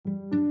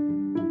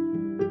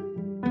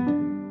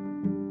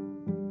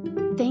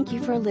Thank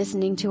you for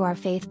listening to our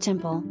Faith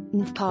Temple,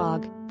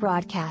 NFCOG,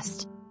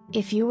 broadcast.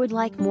 If you would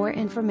like more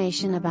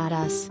information about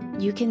us,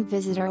 you can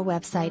visit our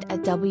website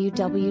at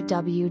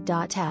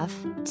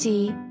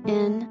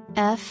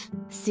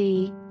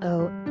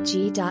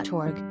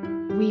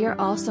www.ftnfcog.org. We are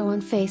also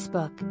on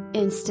Facebook,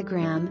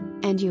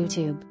 Instagram, and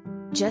YouTube.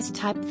 Just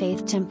type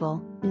Faith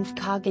Temple,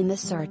 NFCOG in the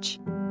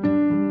search.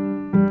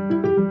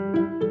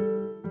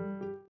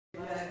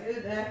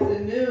 Good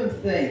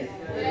afternoon, saints.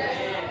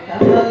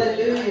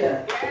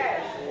 Hallelujah.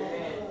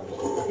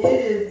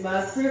 It is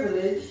my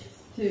privilege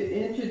to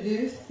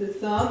introduce to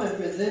some and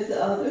present to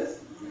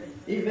others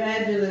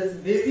Evangelist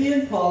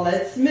Vivian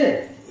Paulette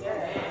Smith.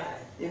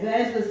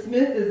 Evangelist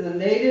Smith is a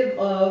native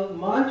of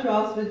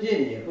Montrose,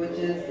 Virginia, which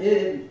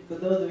is, for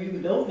those of you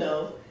who don't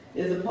know,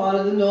 is a part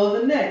of the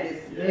Northern Neck.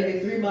 It's maybe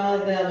 3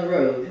 miles down the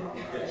road.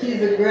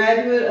 She's a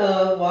graduate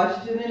of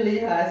Washington and Lee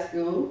High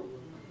School,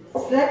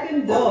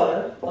 second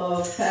daughter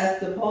of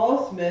Pastor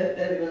Paul Smith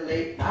and the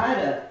late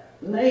Ida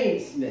Lane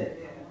Smith.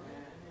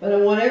 But I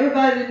want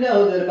everybody to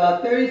know that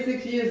about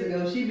 36 years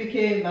ago, she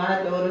became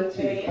my daughter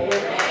too. And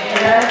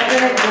I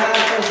thank God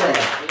for that.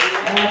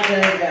 I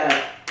thank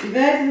God.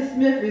 Evangelist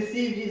Smith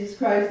received Jesus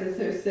Christ as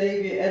her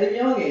Savior at a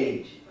young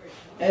age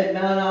at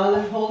Mount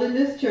Olive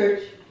Holiness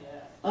Church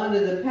under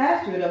the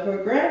pastorate of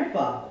her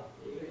grandfather,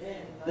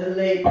 the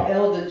late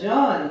Elder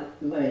John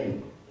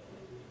Lane.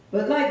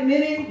 But like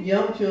many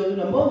young children,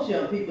 or most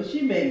young people,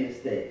 she made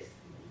mistakes.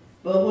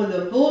 But when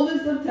the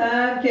fullness of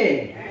time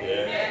came,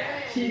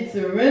 she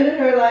surrendered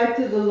her life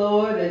to the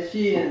Lord, and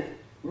she is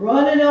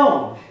running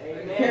on,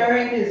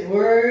 carrying His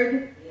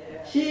word.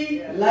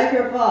 She, like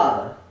her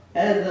father,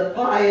 has a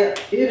fire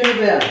in her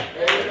belly.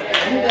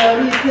 You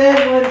know, he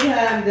said one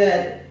time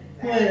that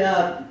when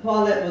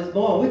Paulette was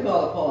born, we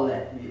call her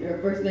Paulette, her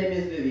first name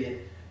is Vivian,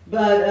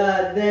 but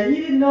that he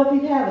didn't know if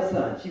he'd have a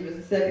son. She was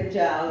the second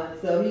child, and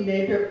so he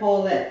named her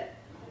Paulette,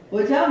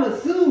 which I'm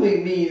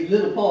assuming means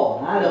little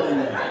Paul. I don't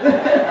know.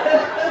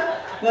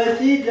 But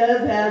she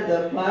does have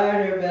the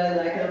fire in her belly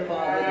like her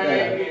father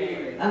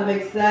does. I'm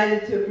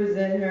excited to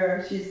present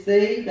her. She's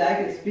saved. I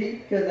can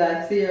speak because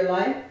I see her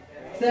life.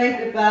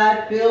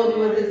 Sanctified, filled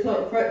with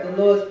the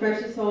Lord's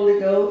precious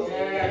Holy Ghost.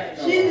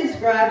 She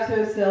describes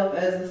herself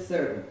as a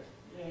servant.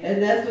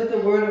 And that's what the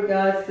Word of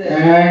God says.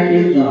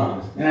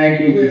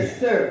 We're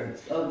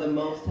servants of the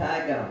Most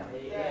High God.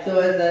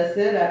 So as I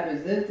said, I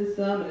present to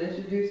some and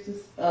introduce to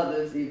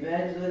others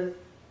Evangelist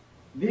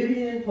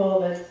Vivian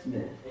Paulette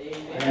Smith.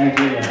 Thank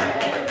you.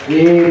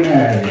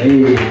 Amen.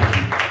 Amen.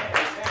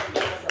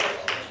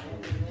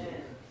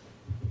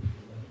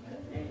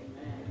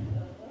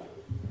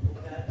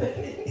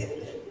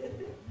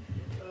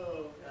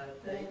 Oh, God,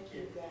 thank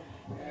you.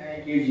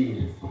 Thank you,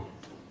 Jesus.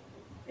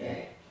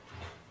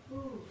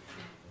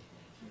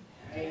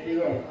 Thank you,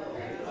 Lord.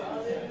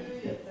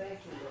 Hallelujah. Thank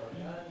you, Lord.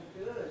 God is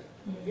good.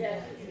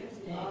 Yes.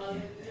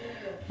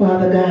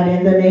 Father God,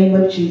 in the name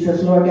of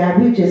Jesus, Lord God,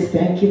 we just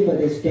thank you for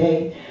this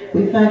day.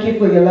 We thank you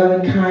for your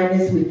loving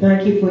kindness. We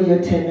thank you for your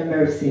tender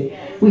mercy.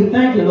 We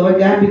thank you, Lord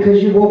God,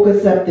 because you woke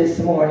us up this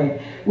morning.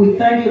 We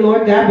thank you,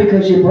 Lord God,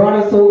 because you brought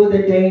us over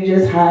the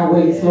dangerous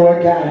highways,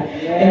 Lord God.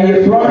 And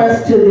you brought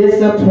us to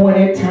this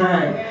appointed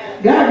time.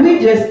 God, we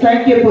just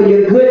thank you for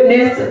your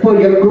goodness, for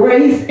your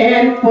grace,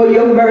 and for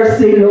your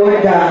mercy,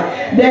 Lord God,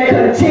 that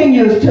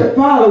continues to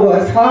follow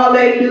us.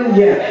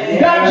 Hallelujah.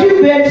 God,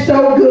 you've been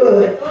so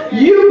good.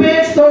 You've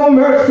been so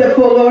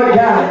merciful, Lord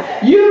God.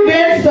 You've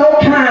been so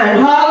kind.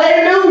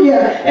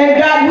 Hallelujah. And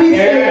God, we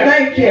say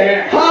thank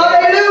you.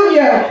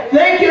 Hallelujah.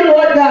 Thank you,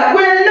 Lord God.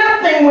 We're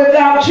nothing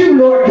without you,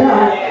 Lord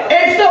God.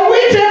 And so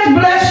we just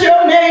bless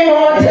your name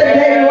on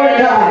today, Lord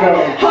God.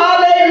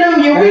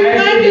 Hallelujah. We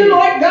thank you,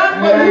 Lord God,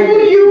 for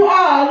who you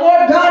are,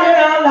 Lord God, in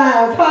our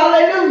lives.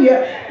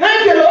 Hallelujah.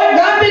 Thank you, Lord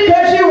God,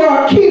 because you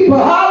are a keeper.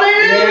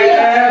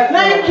 Hallelujah.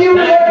 Thank you,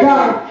 Lord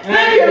God.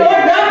 Thank you, Lord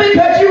God,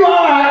 because you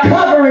are our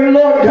covering,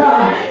 Lord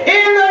God.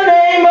 In the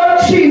name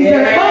of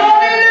Jesus.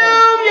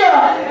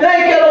 Hallelujah.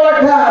 Thank you,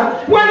 Lord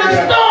God. When the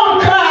storm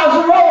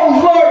clouds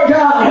rose, Lord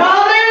God.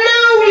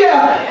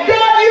 Hallelujah.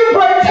 God, you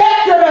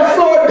protected us,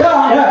 Lord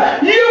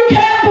God. You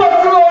kept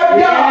us, Lord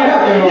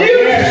God. You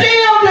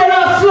shielded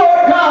us,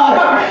 Lord God.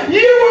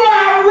 You were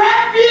our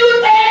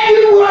refuge and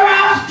you were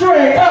our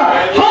strength.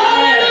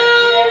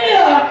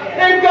 Hallelujah.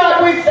 And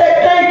God, we say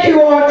thank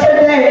you on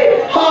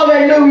today.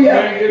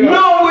 Hallelujah.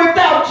 Lord, we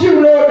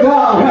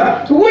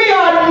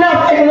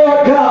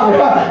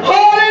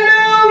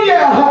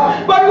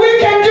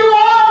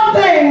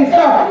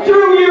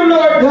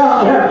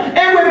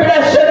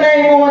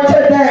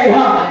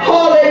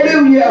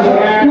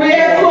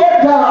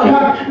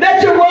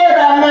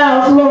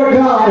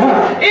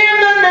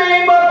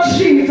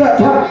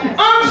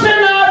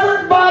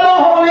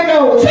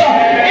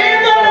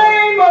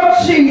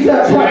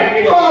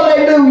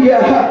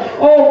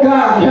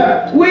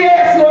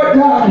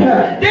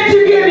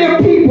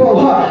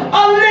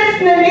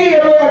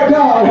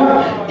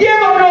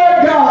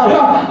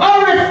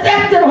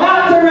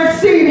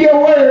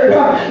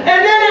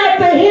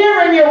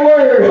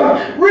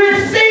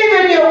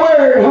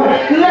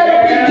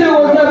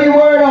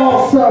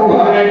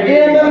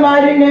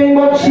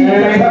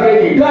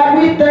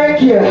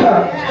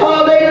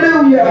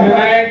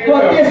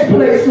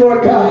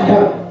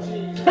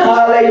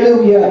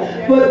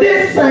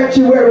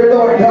sanctuary,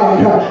 Lord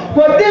God.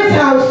 For this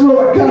house,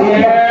 Lord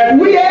God,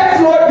 we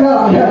ask, Lord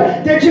God,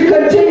 that you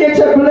continue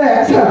to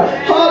bless.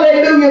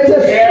 Hallelujah.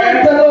 To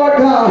strengthen, Lord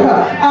God,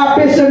 our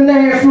Bishop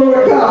Nance,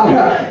 Lord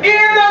God.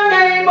 In the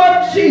name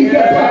of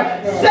Jesus.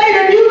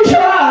 Satan, you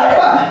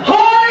tried.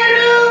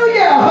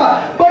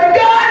 Hallelujah. But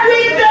God,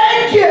 we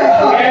thank you.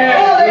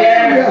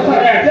 Hallelujah.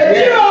 That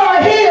you are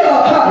a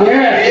healer.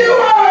 You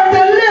are a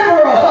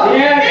deliverer.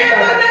 In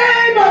the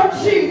name of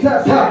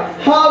Jesus.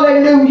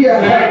 Hallelujah.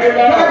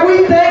 God,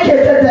 we thank you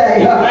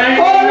today.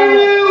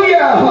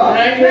 Hallelujah.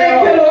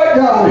 Thank you, Lord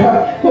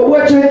God, for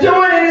what you're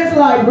doing in his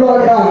life,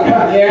 Lord God.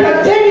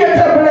 Continue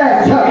to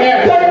bless.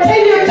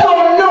 Continue to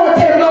anoint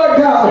him, Lord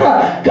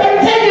God.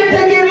 Continue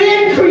to give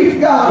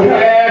increase, God.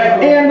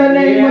 In the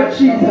name of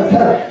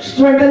Jesus.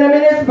 Strengthen him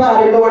in his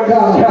body, Lord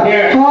God.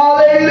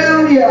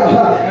 Hallelujah.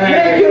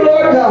 Thank you,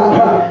 Lord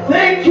God.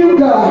 Thank you,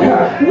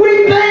 God.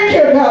 We thank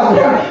you, God.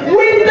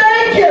 We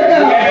thank you,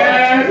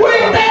 God. We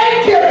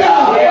thank you,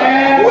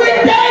 God. We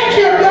thank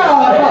you,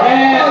 God.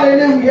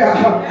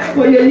 Hallelujah.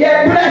 For you're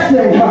yet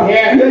blessing.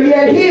 You're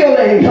yet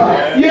healing.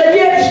 You're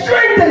yet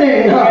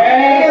strengthening.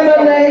 In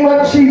the name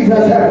of Jesus.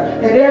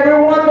 And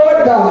everyone,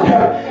 Lord God,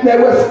 that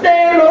will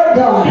stand, Lord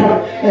God,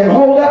 and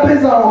hold up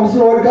his arms,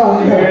 Lord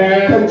God.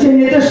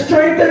 Continue to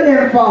strengthen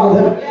them,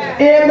 Father.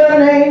 In the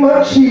name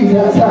of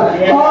Jesus.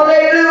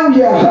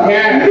 Hallelujah.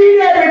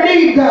 Meet every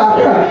need, God.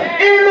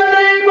 In the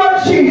name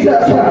of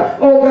Jesus.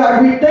 Oh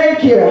God, we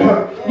thank you.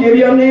 Give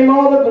your name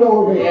all the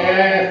glory,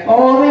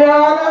 all the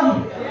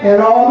honor,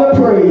 and all the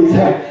praise,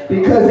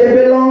 because it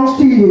belongs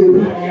to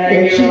you.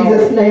 In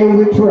Jesus' name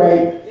we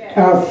pray.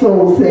 Our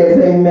soul says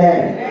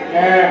amen.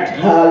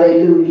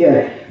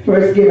 Hallelujah.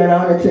 First giving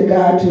honor to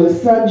God, to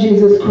his son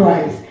Jesus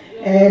Christ,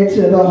 and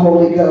to the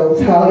Holy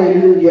Ghost.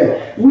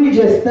 Hallelujah. We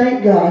just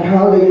thank God,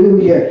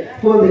 hallelujah,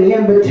 for the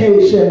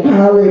invitation,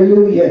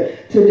 hallelujah,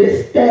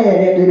 to stand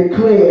and to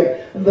declare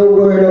the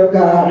word of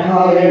God.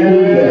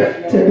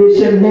 Hallelujah. To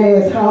Bishop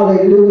Nance,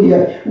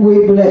 hallelujah,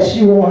 we bless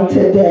you on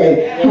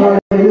today. Hallelujah.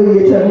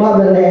 To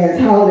Mother Nance,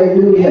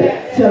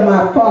 hallelujah. To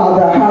my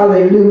father,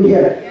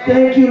 hallelujah.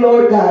 Thank you,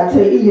 Lord God,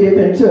 to Edith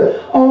and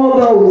to all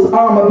those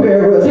armor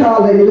bearers,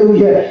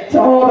 hallelujah. To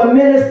all the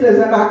ministers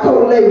and my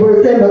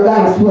co-laborers in the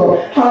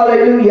gospel,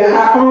 hallelujah.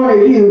 I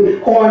honor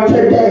you on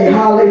today,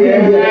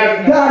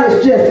 hallelujah. God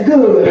is just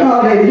good,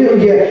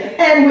 hallelujah.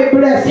 And we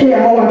bless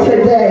him on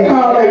today,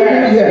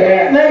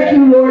 hallelujah. Thank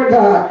you, Lord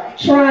God.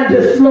 Trying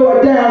to slow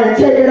it down and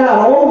take it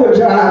out of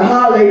overdrive,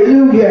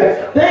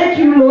 hallelujah. Thank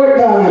you, Lord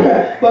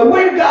God. But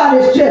when God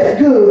is just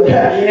good,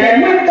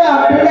 and when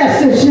God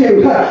blesses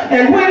you,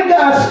 and when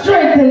God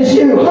strengthens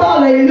you,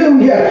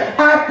 hallelujah,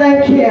 I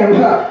thank him,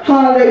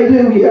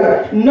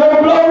 hallelujah.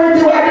 No glory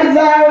do I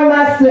desire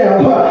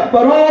myself,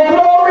 but all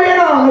glory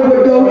and honor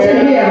would go to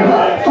him,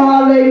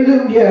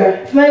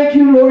 hallelujah. Thank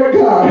you, Lord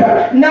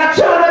God. Not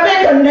trying to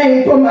make a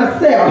name for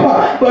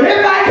myself, but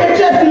if I can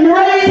just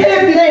raise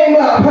his name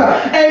up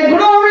and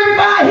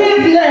glorify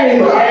his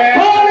name,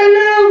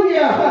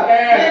 hallelujah.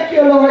 Thank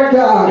you, Lord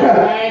God.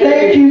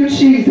 Thank you,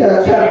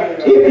 Jesus.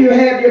 If you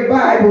have your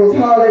Bibles,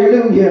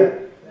 hallelujah.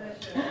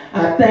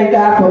 I thank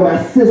God for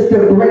my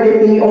sister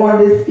bringing me on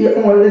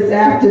this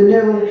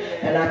afternoon,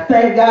 and I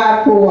thank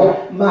God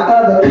for my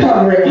other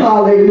covering,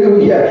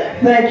 hallelujah.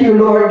 Thank you,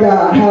 Lord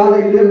God,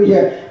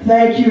 hallelujah.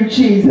 Thank you,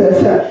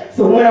 Jesus.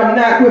 So when I'm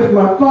not with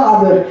my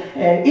father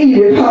and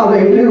Edith,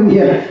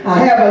 hallelujah, I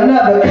have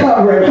another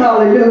covering,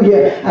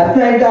 hallelujah. I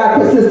thank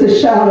God for Sister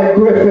Charlotte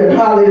Griffin,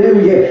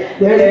 hallelujah.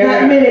 There's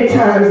not many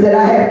times that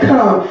I have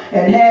come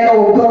and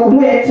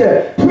went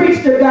to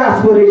preach the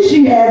gospel that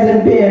she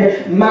hasn't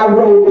been my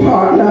road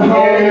partner,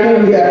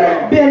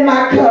 hallelujah. Been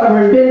my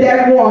covering, been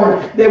that one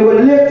that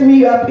would lift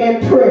me up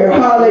in prayer,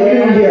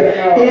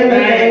 hallelujah. In the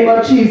name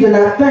of Jesus, and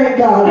I thank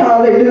God,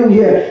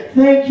 hallelujah.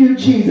 Thank you,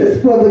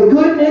 Jesus, for the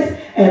goodness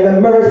and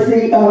the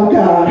mercy of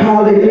God,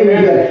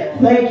 hallelujah.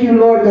 Thank you,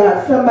 Lord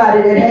God.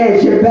 Somebody that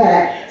has your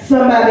back,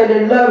 somebody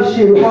that loves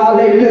you,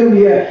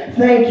 hallelujah.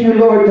 Thank you,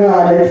 Lord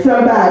God. And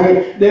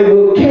somebody that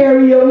will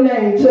carry your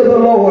name to the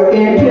Lord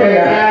in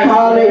prayer,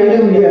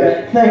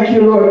 hallelujah. Thank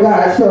you, Lord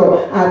God.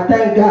 So I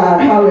thank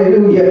God,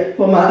 hallelujah,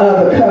 for my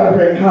other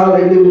covering,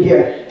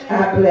 hallelujah.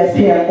 I bless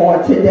him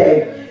on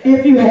today.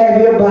 If you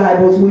have your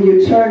Bibles, will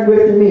you turn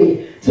with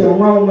me to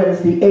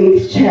Romans, the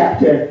 8th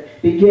chapter,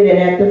 beginning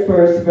at the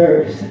first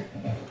verse.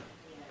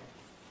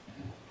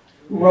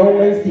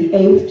 Romans, the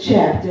 8th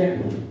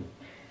chapter,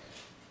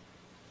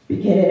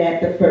 beginning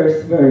at the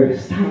first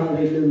verse.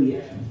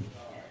 Hallelujah.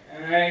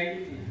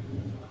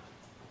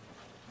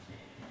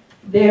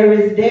 There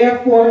is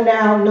therefore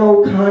now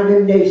no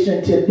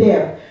condemnation to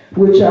them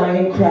which are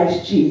in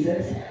Christ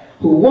Jesus,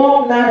 who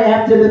walk not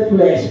after the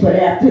flesh, but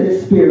after the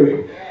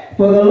Spirit.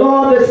 For the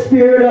law of the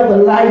Spirit of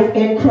the life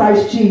in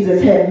Christ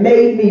Jesus had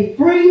made me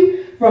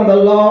free from the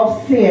law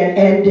of sin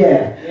and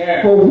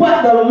death. For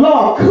what the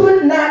law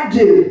could not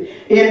do,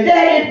 in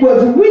that it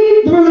was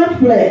weak through the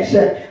flesh,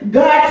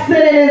 God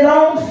sent his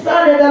own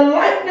Son in the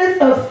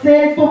likeness of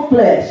sinful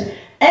flesh,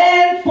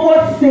 and for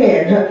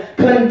sin,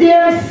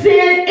 condemned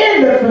sin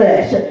in the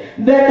flesh,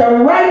 that the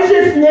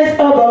righteousness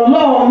of the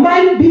law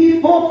might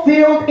be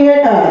fulfilled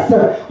in us,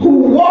 who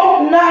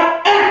walk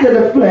not after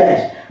the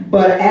flesh,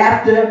 but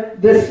after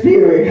the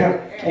Spirit.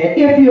 And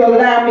if you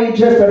allow me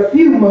just a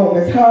few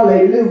moments,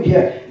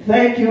 hallelujah.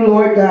 Thank you,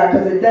 Lord God,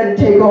 because it doesn't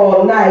take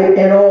all night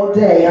and all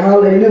day,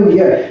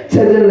 hallelujah, to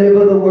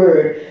deliver the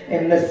word.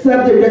 And the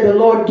subject that the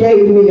Lord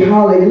gave me,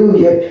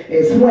 hallelujah,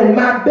 is when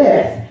my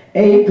best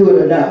ain't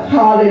good enough.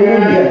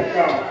 Hallelujah.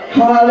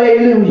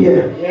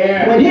 Hallelujah.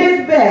 Yeah. When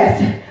his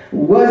best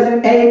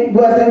wasn't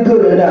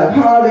good enough.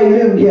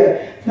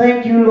 Hallelujah.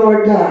 Thank you,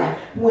 Lord God.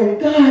 When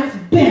God's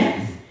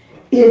best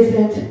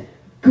isn't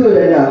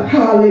good enough.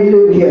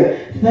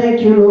 Hallelujah.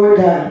 Thank you, Lord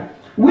God.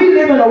 We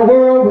live in a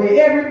world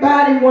where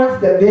everybody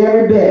wants the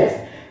very best,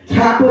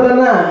 top of the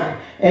line,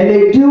 and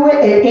they do it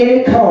at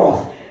any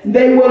cost.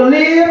 They will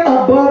live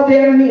above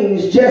their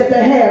means just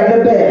to have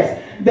the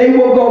best. They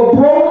will go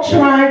broke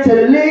trying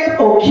to live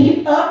or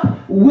keep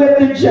up with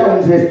the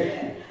Joneses.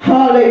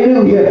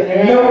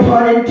 Hallelujah. No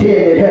pun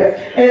intended.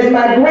 As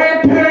my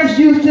grandparents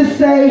used to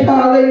say,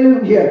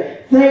 hallelujah.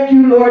 Thank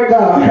you, Lord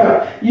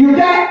God. You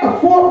got a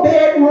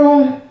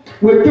 4-bedroom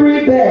with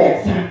 3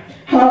 beds.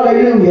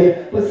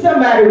 Hallelujah. But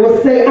somebody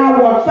will say, I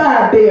want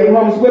 5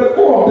 bedrooms with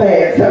 4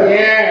 beds. And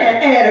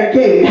add a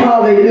gate.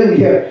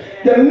 Hallelujah.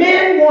 The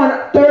men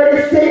want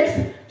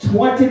 36,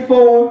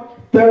 24,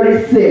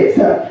 36.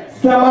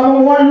 Some of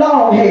them want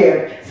long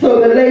hair, so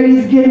the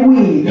ladies get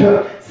weave.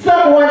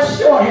 Some want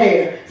short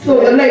hair,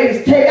 so the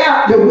ladies take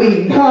out the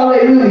weave.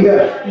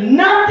 Hallelujah.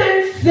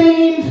 Nothing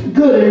seems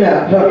good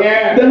enough.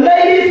 The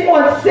ladies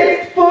want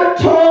 6 foot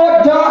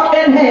tall, dark,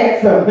 and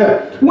handsome.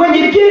 When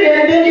you get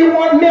in, then you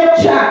want milk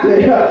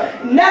chocolate.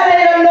 That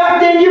ain't enough,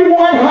 then you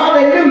want,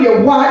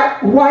 hallelujah,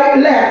 white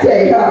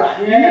latte.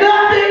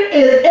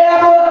 Nothing is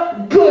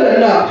ever good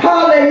enough.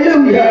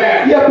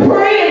 Hallelujah. You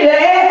pray and you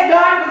ask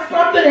God for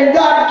something, and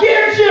God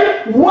gives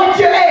you what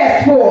you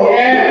asked for. But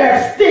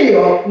that's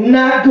still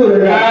not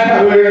good enough.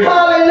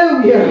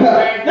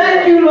 Hallelujah.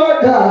 Thank you,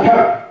 Lord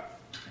God.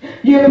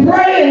 You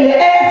pray and you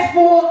ask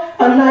for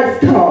a nice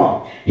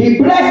car. He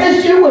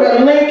blesses you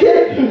with a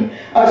Lincoln,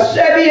 a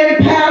Chevy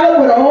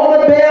Impala with all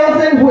the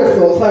bells and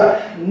whistles.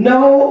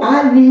 No,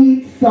 I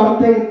need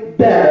something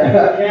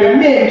better. The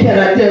men can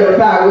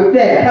identify with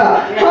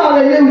that.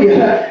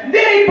 Hallelujah.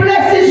 Then he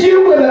blesses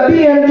you with a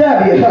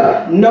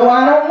BMW. No,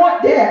 I don't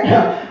want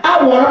that.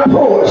 I want a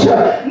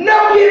Porsche.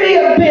 No, give me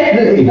a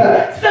Bentley.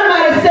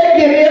 Somebody say,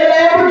 give me a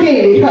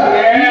Lamborghini.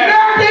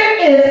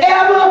 Nothing is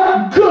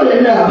ever good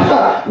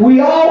enough.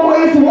 We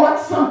always want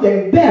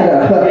something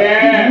better.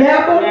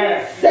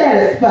 Never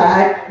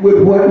satisfied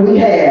with what we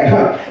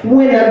have.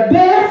 When the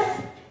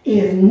best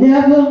is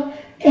never,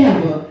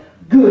 ever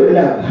good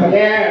enough.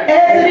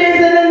 As it is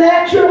in the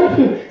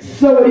natural,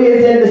 so it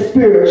is in the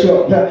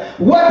spiritual.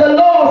 What the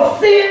law of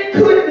sin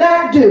could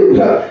not do,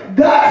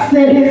 God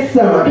sent his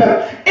son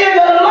in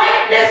the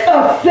likeness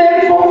of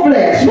sinful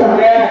flesh.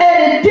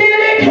 And it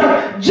did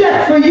it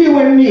just for you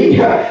and me.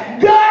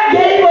 God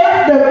gave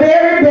us the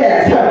very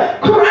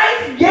best.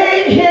 Christ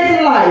gave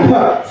his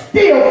life.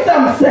 Still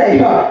some say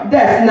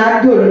that's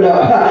not good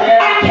enough.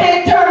 I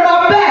can't turn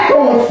my back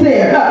on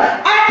sin.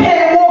 I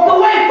can't walk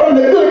away from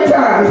the good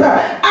times.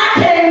 I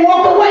can't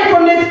walk away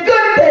from this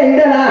good thing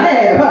that I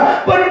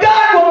have. But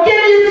God will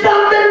give you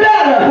something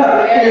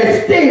better. And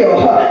it's still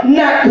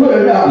not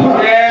good enough.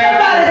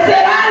 Somebody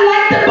said, I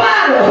like the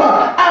Bible.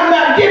 I'm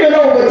not giving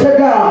over to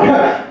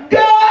God.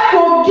 God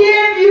will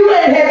give you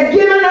and has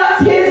given us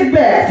his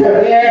best.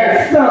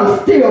 Some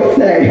still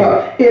say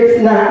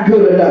it's not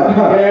good enough.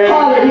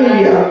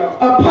 Hallelujah.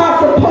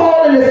 Apostle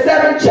Paul in the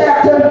 7th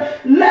chapter,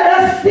 let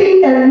us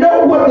see and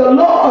know what the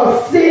law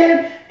of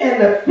sin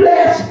and the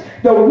flesh,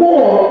 the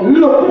war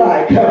look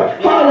like.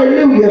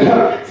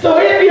 Hallelujah. So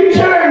if you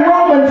turn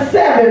Romans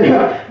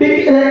 7,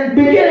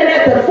 beginning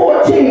at the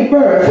 14th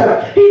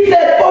verse, he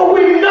said, for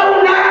we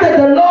know not that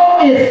the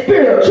law is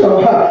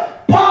spiritual.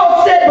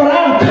 Paul said, but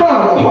I'm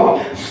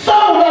carnal,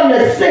 sold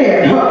under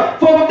sin.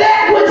 For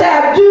that which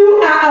I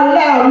do, I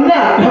allow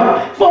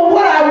not. For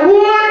what I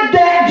would,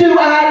 that do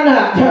I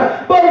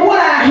not. But what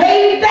I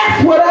hate,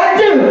 that's what I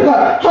do.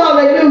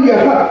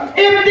 Hallelujah.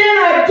 If then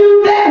I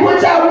do that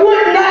which I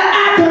would not,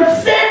 I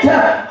consent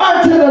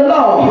unto the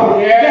law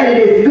that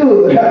it is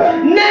good.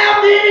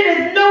 Now then it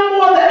is no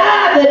more that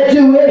I that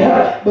do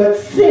it, but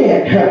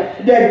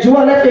sin that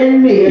dwelleth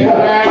in me.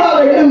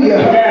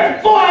 Hallelujah.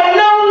 For I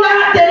know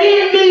not that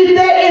in me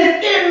that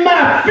is in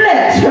my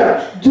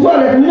flesh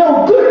dwelleth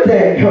no good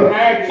thing.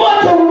 For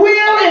the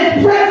will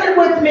is present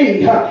with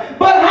me,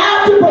 but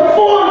how to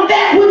perform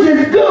that which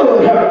is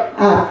good,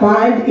 I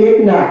find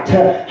it not.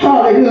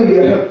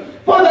 Hallelujah.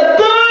 For the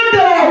good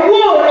that I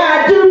would,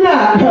 I do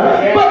not.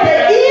 But the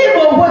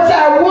evil which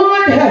I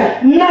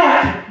would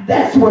not,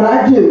 that's what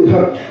I do.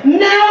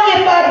 Now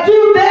if I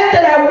do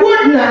that I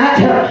would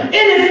not, it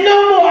is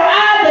no more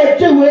I that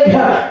do it,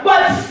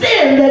 but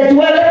sin that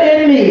dwelleth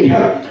in me.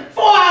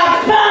 For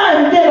I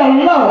find that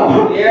a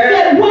law,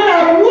 that when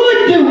I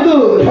would do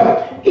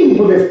good,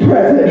 evil is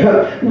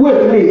present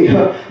with me.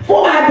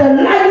 For I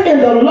delight in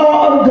the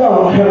law of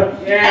God.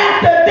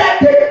 After that,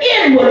 the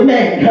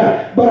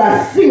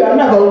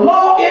another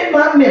law in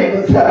my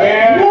members,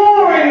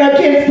 warring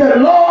against the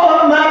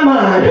law of my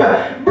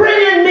mind,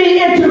 bringing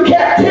me into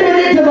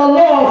captivity to the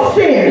law of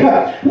sin,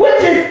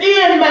 which is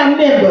in my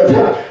members.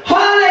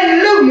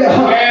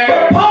 Hallelujah.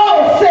 But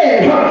Paul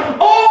said,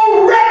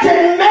 "Oh,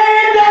 wretched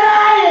man that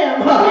I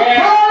am,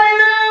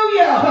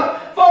 hallelujah,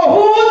 for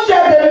who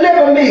shall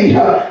deliver me,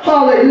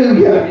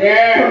 hallelujah,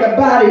 from the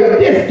body of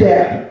this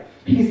death?"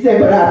 He said,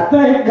 "But I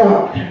thank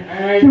God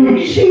through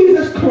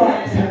Jesus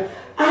Christ,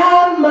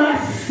 I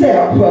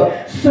myself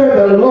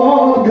serve the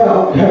law of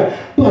God,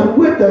 but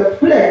with the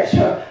flesh,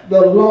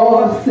 the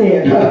law of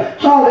sin."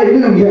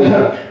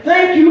 Hallelujah.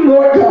 Thank you,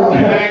 Lord God.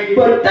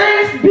 But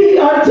thanks be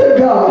unto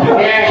God.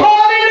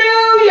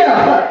 Hallelujah.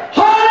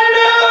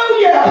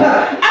 Hallelujah.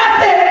 I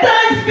said,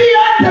 thanks be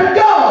unto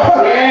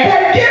God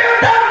that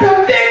gives us the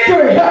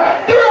victory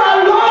through our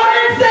Lord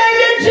and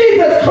Savior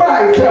Jesus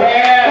Christ.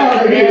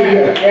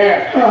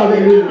 Hallelujah.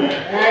 Hallelujah.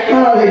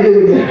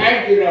 Hallelujah.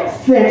 Thank you, Lord.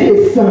 Sent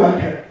his son.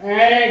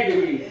 Thank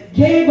you.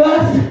 Gave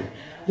us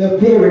the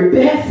very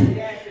best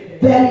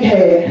that he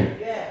had.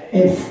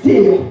 And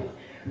still,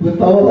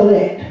 with all of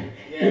that,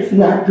 it's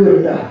not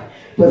good enough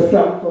for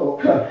some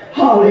folk.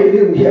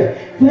 Hallelujah.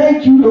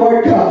 Thank you,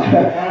 Lord God.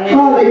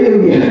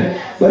 Hallelujah.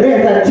 But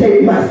as I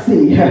take my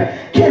seat,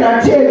 can I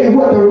tell you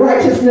what the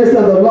righteousness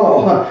of the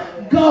law,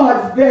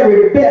 God's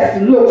very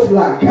best, looks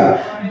like?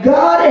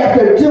 God,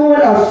 after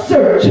doing a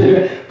search,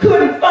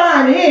 couldn't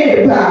find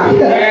anybody,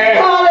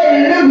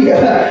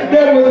 hallelujah,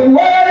 that was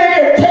worthy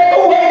to take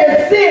away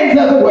the sins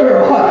of the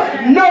world.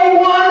 No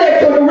one that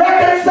could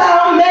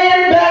reconcile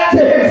man back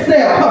to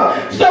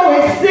himself. So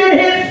he sent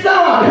his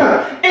son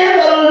in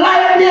the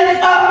likeness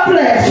of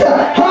flesh.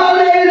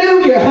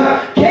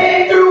 Hallelujah.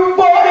 Came through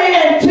 40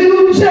 and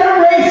 2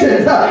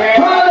 generations.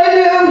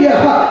 Hallelujah.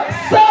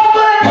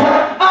 Suffered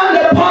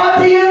under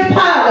Pontius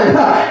Pilate.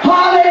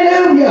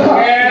 Hallelujah.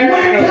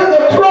 Went to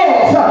the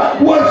cross.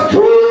 Was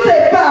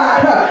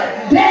crucified.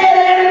 Dead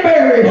and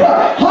buried.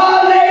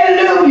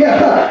 Hallelujah.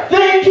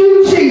 Thank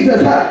you,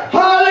 Jesus.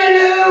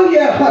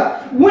 Hallelujah.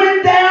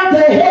 Went down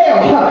to hell.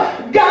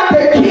 Got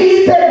the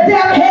keys to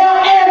death, hell,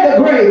 and the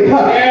grave.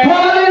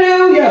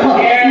 Hallelujah.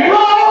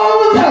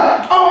 Rose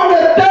on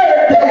the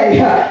 3rd day.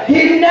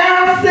 He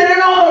now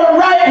sitting on the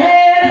right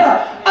hand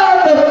of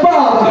the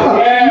Father,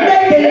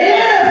 making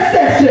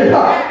intercession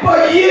for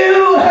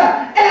you,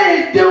 and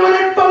he's doing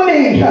it for me.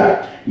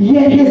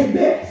 Yet his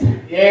best.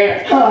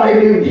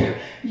 Hallelujah.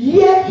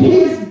 Yet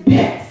his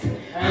best.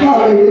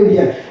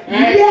 Hallelujah.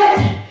 Yet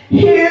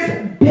his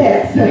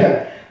best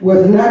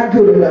was not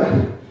good enough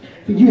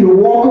for you to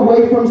walk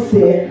away from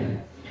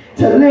sin,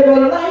 to live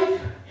a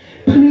life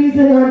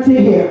pleasing unto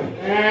him,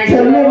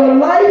 to live a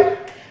life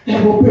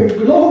that will bring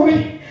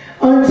glory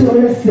unto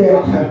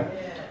himself.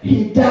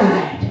 He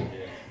died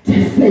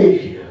to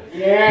save you.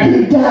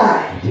 He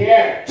died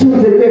to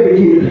deliver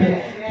you.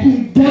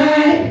 He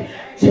died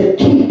to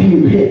keep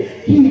you.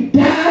 He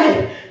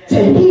died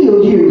to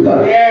heal you.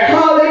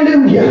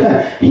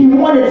 Hallelujah. He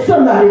wanted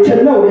somebody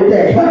to know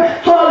today.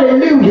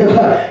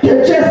 Hallelujah.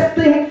 To just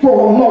think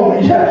for a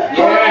moment.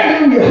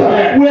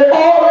 Hallelujah. With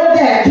all of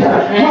that.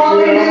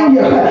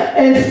 Hallelujah.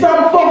 And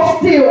some folks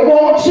still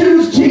won't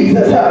choose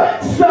Jesus.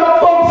 Some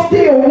folks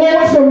still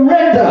won't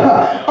surrender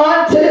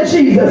unto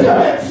Jesus.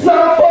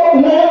 Some folks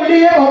won't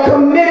live a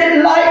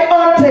committed life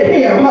unto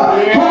him.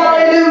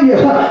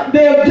 Hallelujah.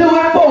 They'll do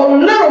it for a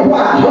little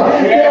while.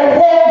 They'll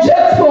walk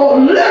just for a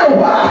little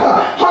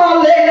while.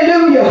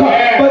 Hallelujah.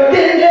 But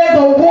then there's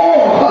a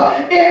war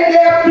in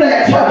their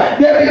flesh.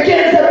 There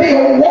begins to be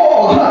a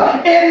war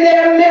in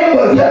their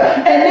members.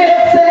 And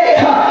they'll say,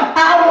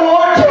 I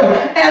want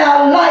and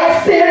I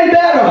like sin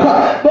better.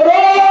 But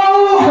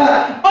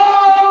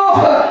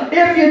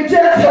if you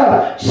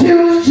just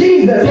choose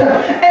Jesus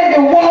and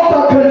you walk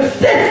a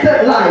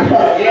consistent life.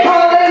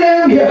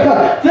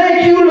 Hallelujah.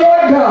 Thank you,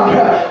 Lord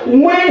God.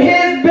 When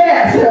his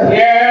best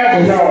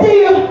is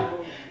still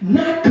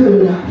not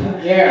good enough.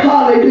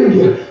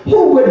 Hallelujah.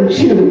 Who wouldn't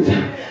choose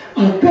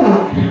a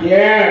God?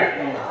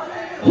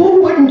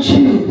 Who wouldn't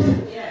choose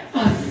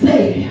a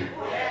Savior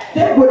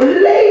that would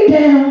lay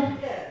down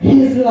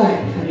his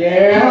life?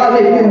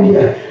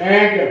 Hallelujah.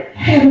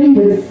 Haven't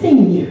even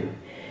seen you,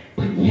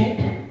 but yet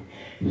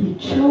he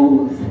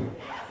chose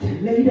to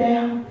lay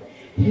down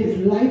his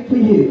life for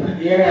you.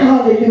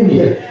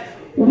 Hallelujah.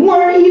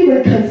 Weren't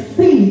even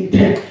conceived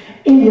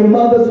in your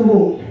mother's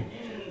womb,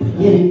 but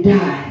yet he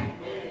died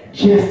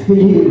just for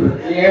you.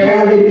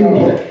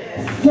 Hallelujah.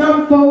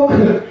 Some folk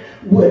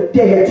would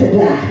dare to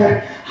die.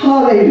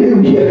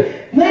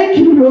 Hallelujah. Thank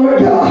you, Lord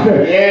God.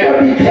 But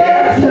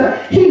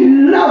because he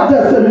loved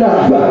us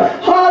enough.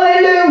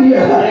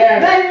 Hallelujah.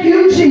 Thank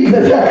you,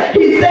 Jesus.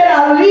 He said,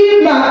 I'll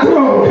leave my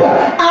throne.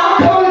 I'll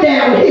come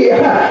down here.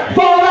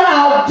 Father,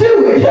 I'll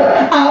do it.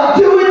 I'll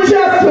do it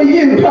just for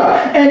you.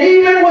 And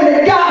even when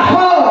it got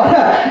hard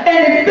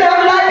and it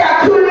felt like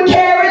I couldn't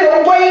carry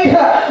the weight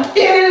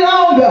any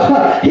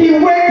longer, he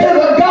went to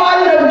the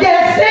Garden of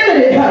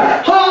Gethsemane.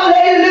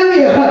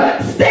 Hallelujah.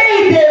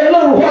 Stayed there a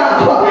little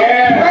while.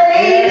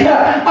 Prayed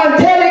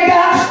until he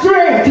got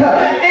strength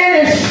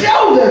in his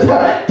shoulders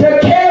to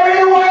carry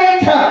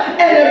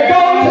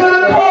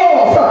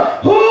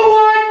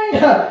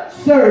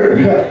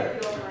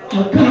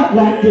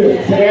like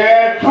this.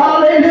 Yes.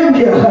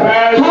 Hallelujah.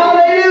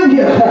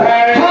 Hallelujah.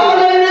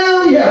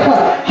 Hallelujah.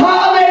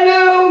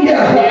 Hallelujah.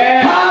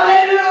 Yes.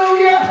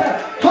 Hallelujah.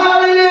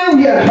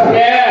 Hallelujah.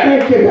 Yes.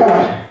 Thank you,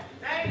 God.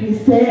 He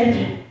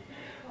said,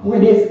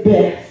 when his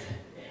best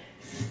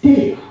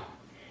still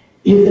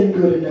isn't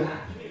good enough.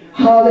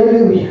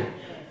 Hallelujah.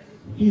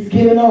 He's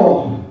given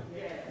all.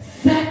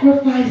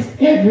 Sacrificed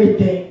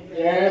everything.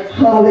 Yes.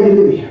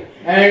 Hallelujah.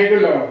 Thank you,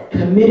 Lord.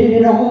 Committed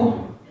it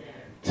all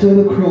to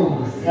the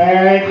cross.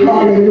 Thank you.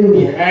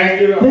 Hallelujah.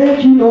 Thank you, Lord.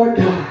 Thank you, Lord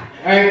God.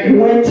 Thank He you.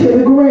 went to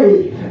the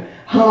grave.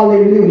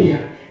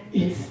 Hallelujah.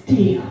 It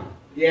still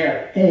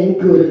Yeah. ain't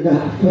good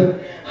enough.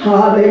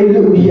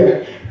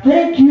 Hallelujah.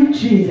 Thank you,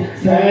 Jesus.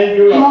 Thank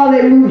you, Lord.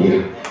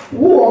 Hallelujah.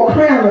 Wore a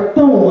crown of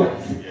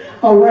thorns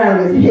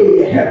around his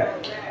head.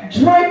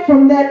 Drank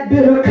from that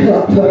bitter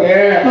cup.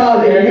 Yeah.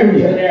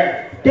 Hallelujah. Yeah.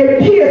 They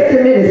pierced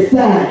him in his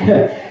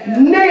side.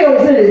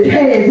 Nails in his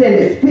hands and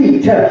his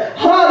feet.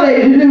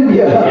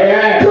 Hallelujah.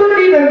 Yeah.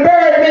 Couldn't even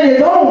bury him in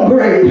his own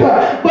grave.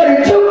 But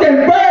he took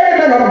them,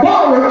 buried him in a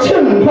borrowed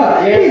tomb.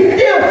 He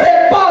still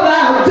said, Father,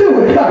 I'll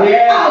do it.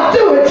 Yeah. I'll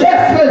do it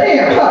just for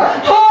him.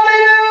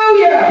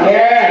 Hallelujah.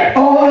 Yeah.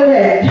 All of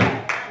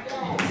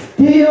that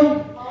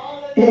still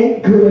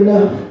ain't good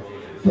enough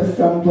for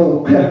some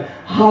folk.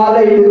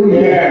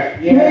 Hallelujah. Yeah.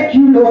 Yeah. Thank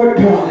you, Lord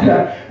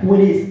God. When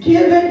he's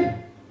given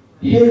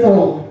his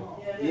all,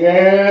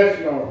 Yes,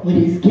 Lord. when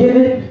he's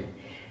given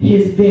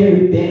his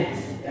very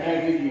best,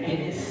 Thank you, Jesus. and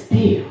it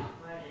still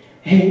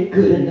ain't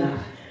good enough.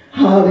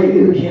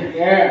 Hallelujah.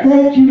 Yeah.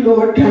 Thank you,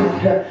 Lord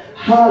God.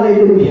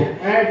 Hallelujah.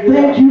 Thank you,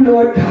 Thank you,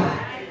 Lord God.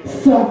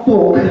 Some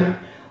folk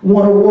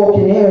want to walk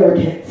in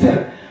arrogance,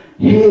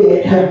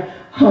 head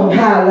hung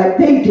high like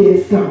they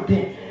did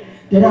something,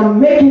 that I'm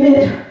making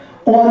it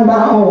on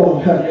my own.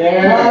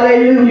 Yes.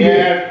 Hallelujah.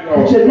 Yes, Lord.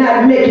 But you're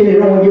not making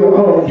it on your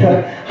own.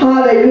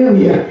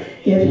 Hallelujah.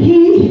 If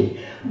he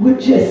would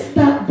just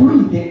stop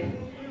breathing,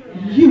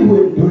 you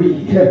would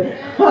breathe.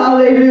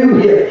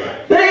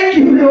 Hallelujah. Thank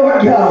you,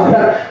 Lord God.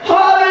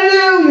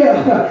 Hallelujah.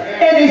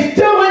 And he's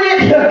doing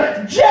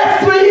it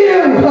just for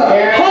you.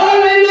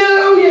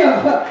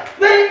 Hallelujah.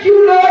 Thank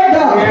you, Lord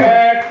God.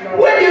 Yes, Lord.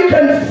 When you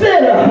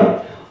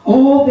consider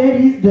all that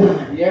he's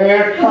done.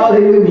 Yes.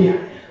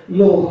 Hallelujah.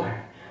 Lord,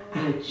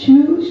 I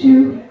choose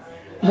you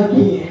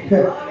again.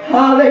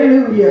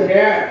 Hallelujah.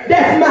 Yeah.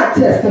 That's my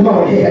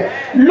testimony.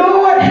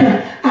 Lord,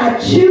 I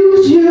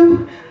choose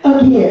you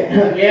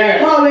again. Yeah.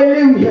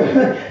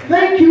 Hallelujah.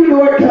 Thank you,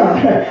 Lord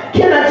God.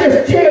 Can I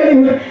just tell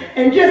you,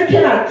 and just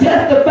can I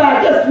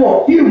testify just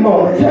for a few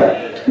moments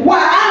why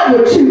I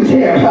would choose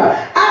him?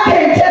 I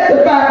can't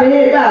testify for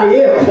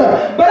anybody else,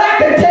 but I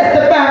can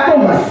testify for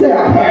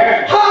myself.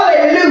 Yeah.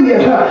 Hallelujah.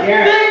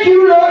 Yeah. Thank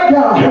you, Lord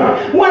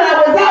God. When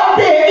I was out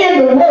there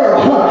in the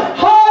world,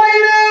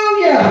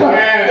 hallelujah.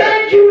 Yeah.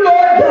 Thank you,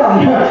 Lord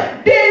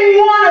God. Didn't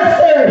want to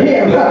serve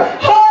him.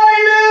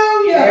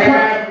 Hallelujah.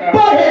 Yeah.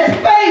 But his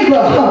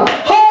favor,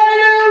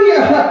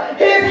 hallelujah,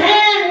 his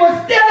hand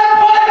was still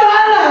upon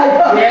my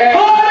life. Yeah.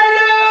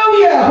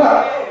 Hallelujah.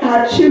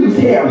 I choose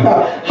him.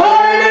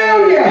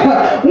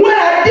 Hallelujah. When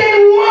I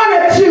didn't want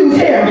to choose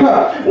him,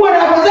 when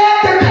I was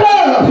at the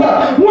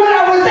club, when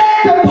I was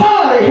at the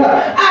party,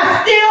 I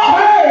still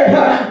heard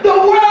the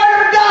word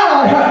of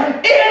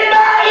God in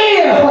my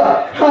ear.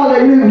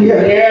 Hallelujah.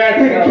 Yeah.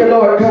 Thank you,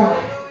 Lord God.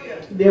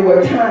 There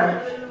were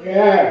times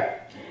Yeah.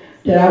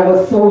 that I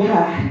was so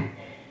high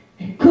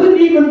and couldn't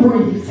even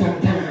breathe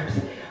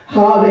sometimes.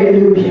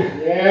 Hallelujah.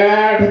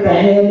 Yeah. But the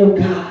hand of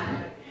God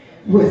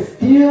was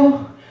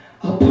still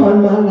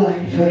upon my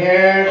life.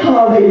 Yeah.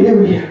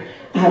 Hallelujah.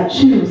 I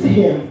choose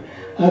him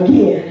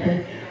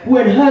again.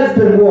 When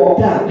husband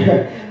walked out,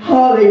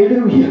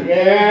 hallelujah,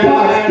 Yeah.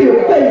 God still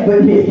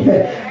favored me.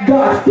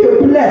 God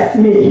still blessed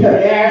me.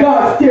 Yeah.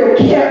 God still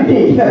kept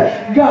me.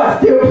 God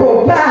still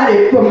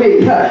provided for me.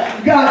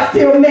 God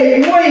still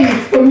made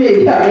ways for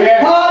me.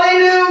 Yeah.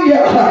 Hallelujah.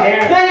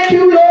 Yeah. Thank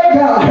you, Lord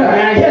God.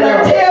 Thank Can you, I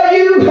Lord. tell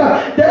you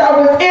that I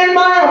was in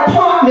my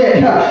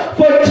apartment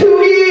for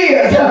 2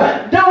 years?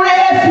 Don't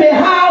ask me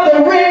how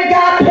the rent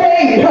got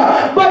paid,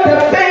 but the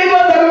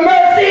favor, the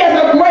mercy, and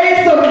the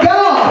grace of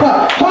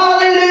God.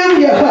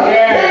 Hallelujah.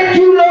 Yeah. Thank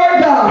you,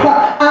 Lord God.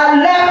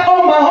 I left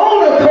on my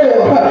own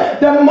accord.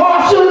 The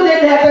marshals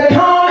didn't have to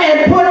come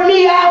and put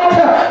me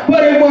out,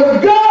 but it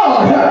was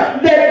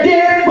God that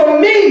did it for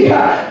me.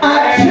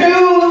 I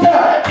choose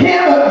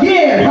him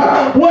again.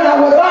 When I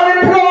was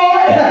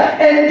unemployed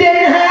and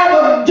didn't have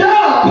a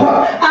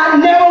job, I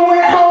never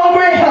went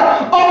hungry.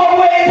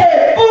 Always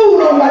had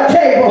food on my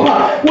table.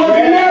 Was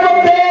never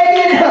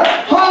begging.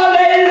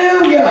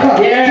 Hallelujah.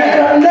 Yeah.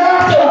 Had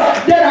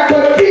enough that I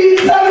could feed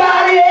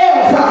somebody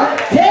else.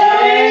 Tell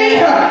me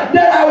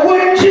that I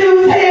wouldn't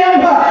choose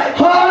him.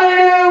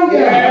 Hallelujah.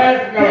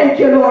 Yes, Lord. Thank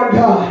you, Lord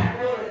God.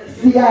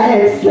 See, I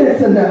had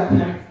sense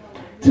enough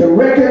to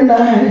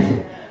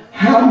recognize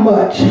how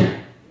much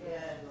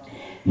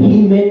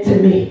he meant to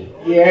me,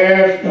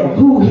 Yes, and Lord.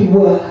 who he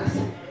was,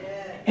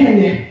 and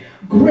the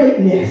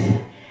greatness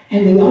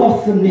and the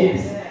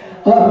awesomeness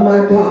of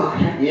my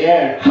God.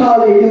 Yeah.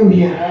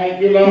 Hallelujah.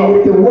 Thank you, And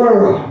with Lord. the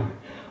world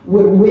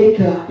would wake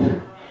up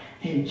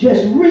and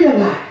just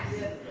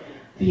realize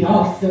the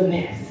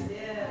awesomeness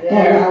of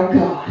our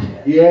God.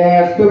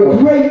 Yes. The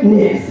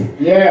greatness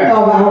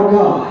of our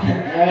God.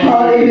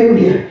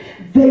 Hallelujah.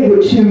 They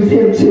would choose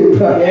him too.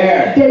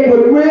 They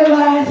would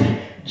realize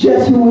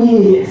just who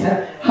he is.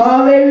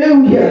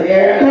 Hallelujah.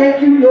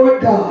 Thank you,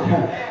 Lord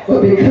God.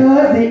 But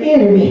because the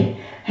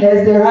enemy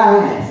has their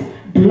eyes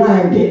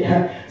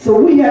blinded, so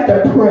we have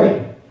to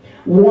pray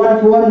one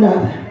for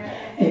another.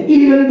 And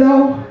even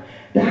though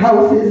the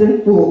house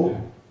isn't full,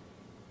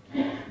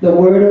 the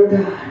word of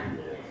God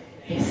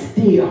is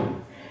still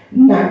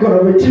not going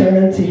to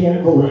return to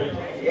him void.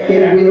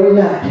 It will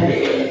not.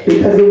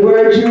 Because the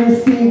word you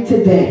receive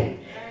today,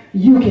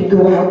 you can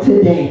go out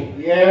today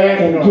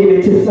and give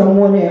it to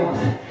someone else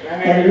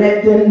and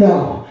let them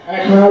know.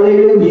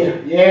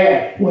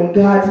 Hallelujah. When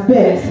God's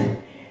best,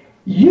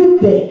 you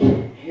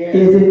think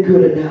isn't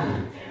good enough.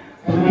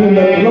 But when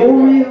the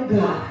glory of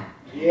God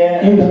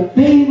and the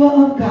favor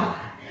of God,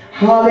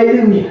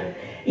 hallelujah,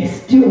 is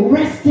still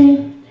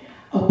resting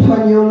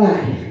upon your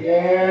life.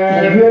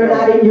 And you're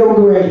not in your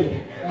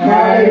grave.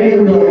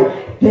 Hallelujah.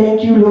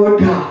 Thank you, Lord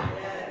God.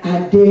 I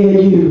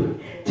dare you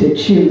to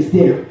choose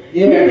them.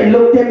 You can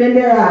look them in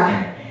their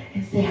eye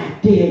and say, I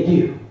dare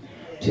you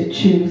to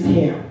choose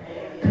him.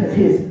 Because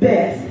his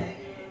best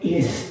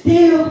is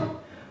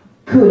still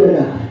good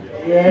enough.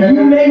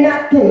 You may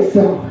not think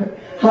so.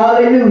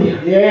 Hallelujah.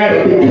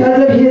 But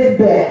because of his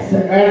best,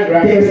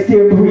 they're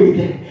still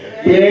breathing.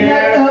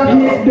 Because of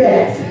his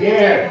best,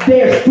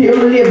 they're still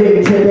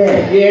living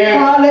today.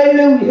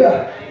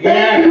 Hallelujah.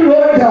 Thank you,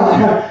 Lord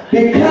God.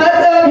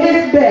 Because of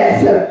his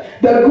best,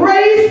 the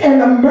grace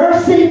and the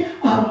mercy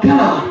of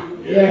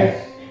God is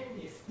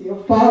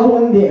still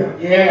following them.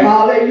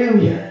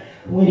 Hallelujah.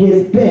 When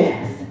his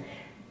best,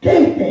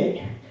 they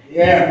think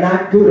it's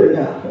not good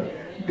enough.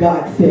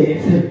 God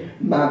says,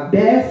 my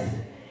best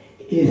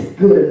is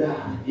good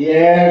enough.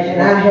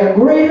 And I have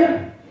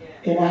greater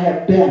and I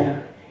have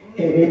better.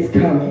 And it's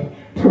coming.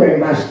 Pray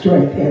my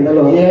strength in the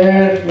Lord.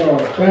 Yes,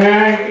 Lord.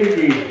 Thank you,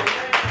 Jesus.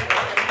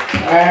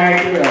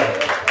 Thank you, Lord.